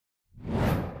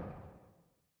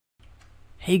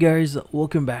Hey guys,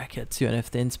 welcome back to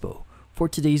NFT Inspo. For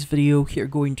today's video, we're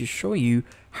going to show you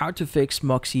how to fix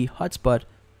Moxee Hotspot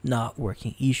not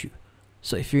working issue.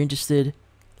 So if you're interested,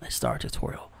 let's start the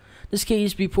tutorial. In this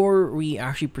case, before we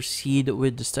actually proceed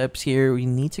with the steps here, we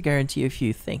need to guarantee a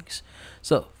few things.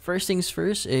 So first things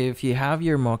first, if you have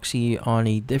your Moxee on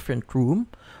a different room,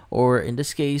 or in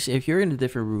this case, if you're in a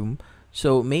different room,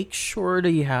 so make sure that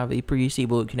you have a pretty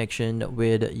stable connection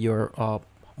with your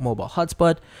mobile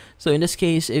hotspot. So in this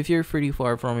case, if you're pretty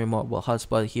far from your mobile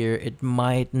hotspot here, it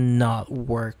might not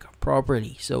work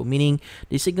properly. So meaning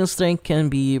the signal strength can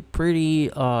be pretty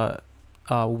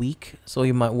weak, so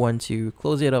you might want to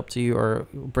close it up to you or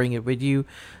bring it with you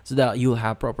so that you'll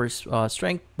have proper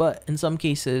strength. But in some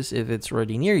cases, if it's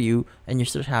already near you and you're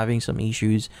still having some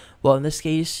issues, well, in this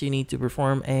case you need to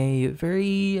perform a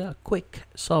very quick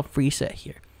soft reset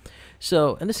here.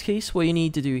 So in this case, what you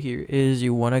need to do here is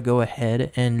you want to go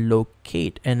ahead and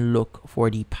locate and look for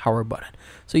the power button.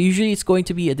 So usually it's going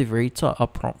to be at the very top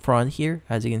up front here.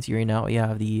 As you can see right now, you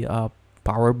have the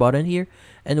power button here.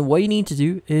 And what you need to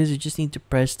do is you just need to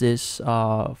press this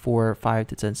for 5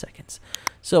 to 10 seconds.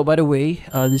 So by the way,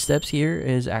 the steps here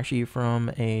is actually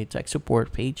from a tech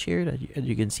support page here that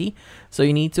you can see. So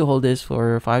you need to hold this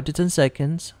for 5 to 10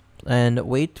 seconds and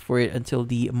wait for it until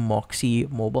the Moxee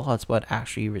mobile hotspot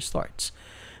actually restarts.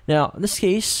 Now, in this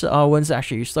case, once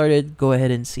actually restarted, go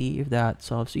ahead and see if that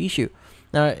solves the issue.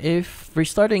 Now, if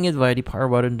restarting it via the power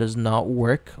button does not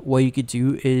work, what you could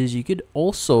do is you could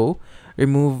also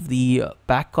remove the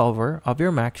back cover of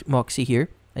your Moxee here,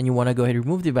 and you want to go ahead and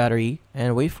remove the battery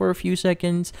and wait for a few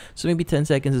seconds, so maybe 10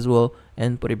 seconds as well,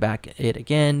 and put it back it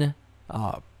again.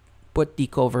 Put the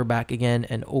cover back again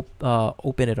and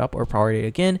open it up or power it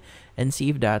again and see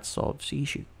if that solves the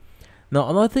issue. Now,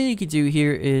 another thing you can do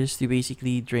here is to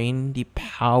basically drain the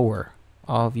power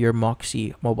of your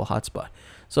Moxee mobile hotspot.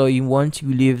 So you want to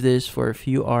leave this for a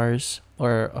few hours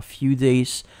or a few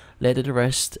days, let it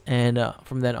rest, and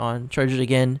from then on charge it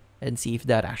again and see if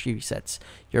that actually resets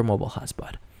your mobile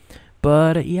hotspot.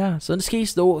 But yeah, so in this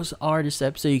case, those are the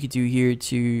steps that you could do here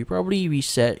to probably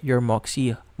reset your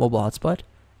Moxee mobile hotspot.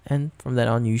 And from then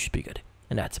on, you should be good.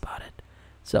 And that's about it.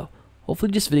 So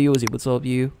hopefully this video was able to help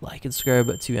you. Like and subscribe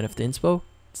to NFT Inspo.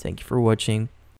 Thank you for watching.